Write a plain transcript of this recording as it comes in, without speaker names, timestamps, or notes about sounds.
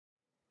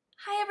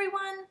Hi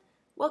everyone!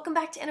 Welcome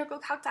back to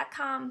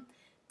integralcalc.com.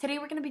 Today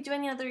we're going to be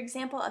doing another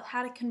example of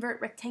how to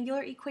convert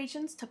rectangular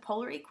equations to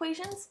polar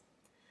equations.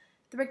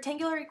 The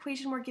rectangular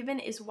equation we're given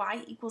is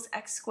y equals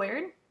x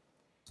squared.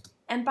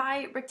 And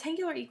by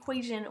rectangular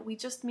equation, we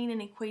just mean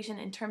an equation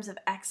in terms of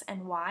x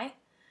and y.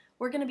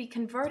 We're going to be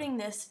converting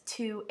this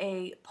to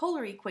a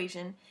polar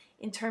equation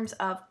in terms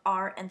of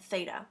r and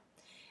theta.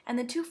 And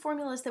the two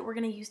formulas that we're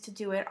going to use to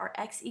do it are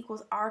x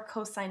equals r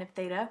cosine of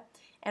theta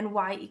and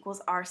y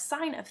equals r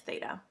sine of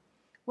theta.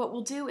 What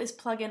we'll do is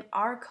plug in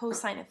r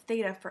cosine of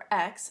theta for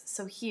x,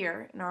 so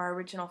here in our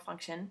original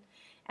function,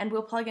 and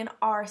we'll plug in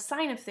r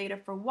sine of theta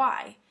for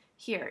y,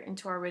 here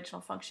into our original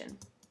function.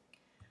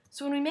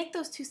 So when we make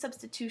those two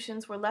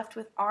substitutions, we're left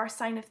with r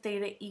sine of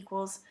theta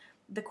equals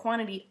the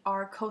quantity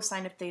r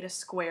cosine of theta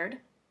squared.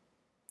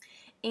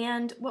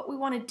 And what we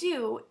want to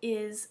do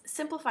is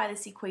simplify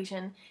this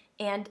equation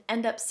and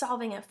end up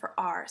solving it for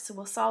r. So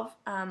we'll solve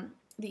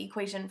the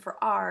equation for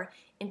r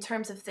in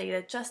terms of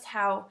theta, just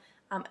how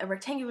a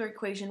rectangular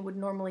equation would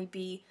normally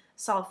be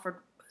solved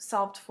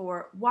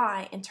for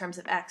y in terms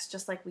of x,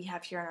 just like we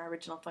have here in our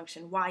original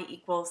function. Y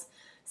equals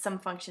some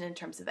function in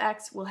terms of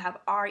x. We'll have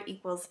r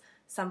equals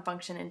some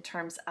function in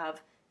terms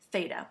of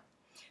theta.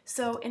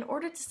 So in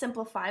order to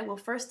simplify, we'll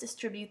first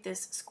distribute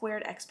this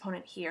squared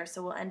exponent here.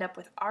 So we'll end up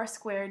with r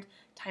squared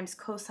times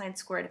cosine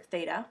squared of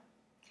theta.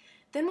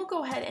 Then we'll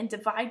go ahead and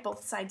divide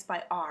both sides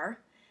by r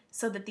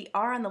so that the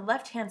r on the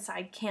left-hand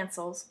side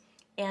cancels,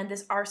 and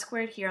this r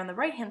squared here on the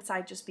right-hand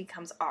side just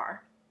becomes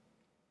r.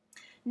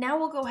 Now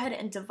we'll go ahead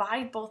and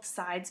divide both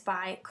sides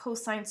by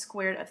cosine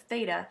squared of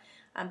theta,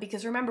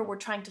 because remember, we're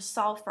trying to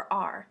solve for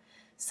r.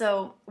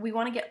 So we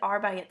want to get r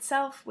by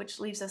itself, which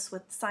leaves us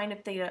with sine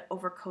of theta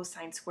over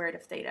cosine squared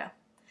of theta.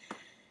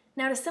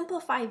 Now to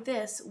simplify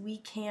this, we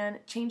can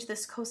change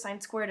this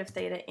cosine squared of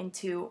theta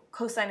into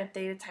cosine of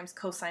theta times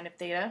cosine of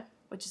theta,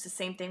 which is the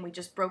same thing, we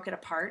just broke it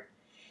apart.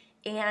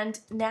 And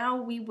now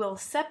we will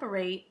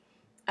separate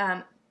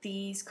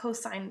these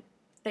cosine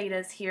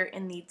thetas here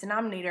in the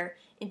denominator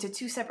into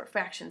two separate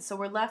fractions. So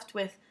we're left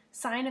with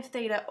sine of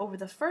theta over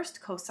the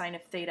first cosine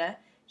of theta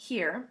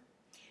here,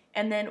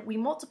 and then we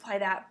multiply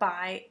that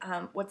by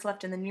what's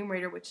left in the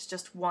numerator, which is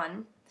just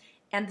 1,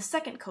 and the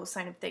second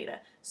cosine of theta.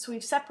 So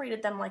we've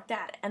separated them like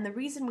that, and the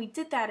reason we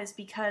did that is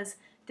because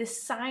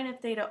this sine of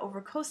theta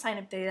over cosine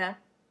of theta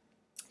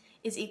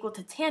is equal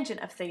to tangent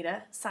of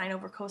theta. Sine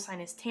over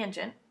cosine is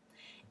tangent,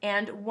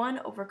 and 1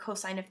 over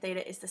cosine of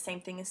theta is the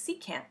same thing as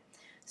secant.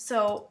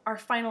 So our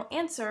final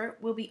answer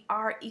will be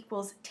r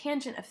equals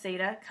tangent of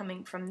theta,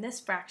 coming from this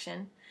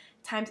fraction,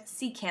 times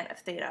secant of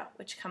theta,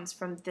 which comes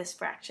from this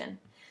fraction.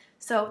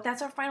 So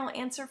that's our final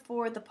answer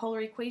for the polar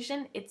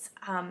equation. It's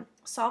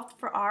solved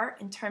for r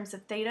in terms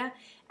of theta,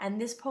 and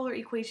this polar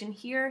equation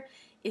here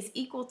is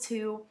equal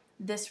to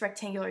this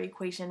rectangular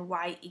equation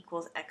y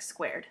equals x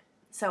squared.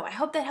 So I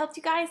hope that helped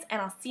you guys,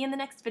 and I'll see you in the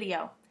next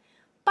video.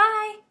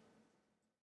 Bye!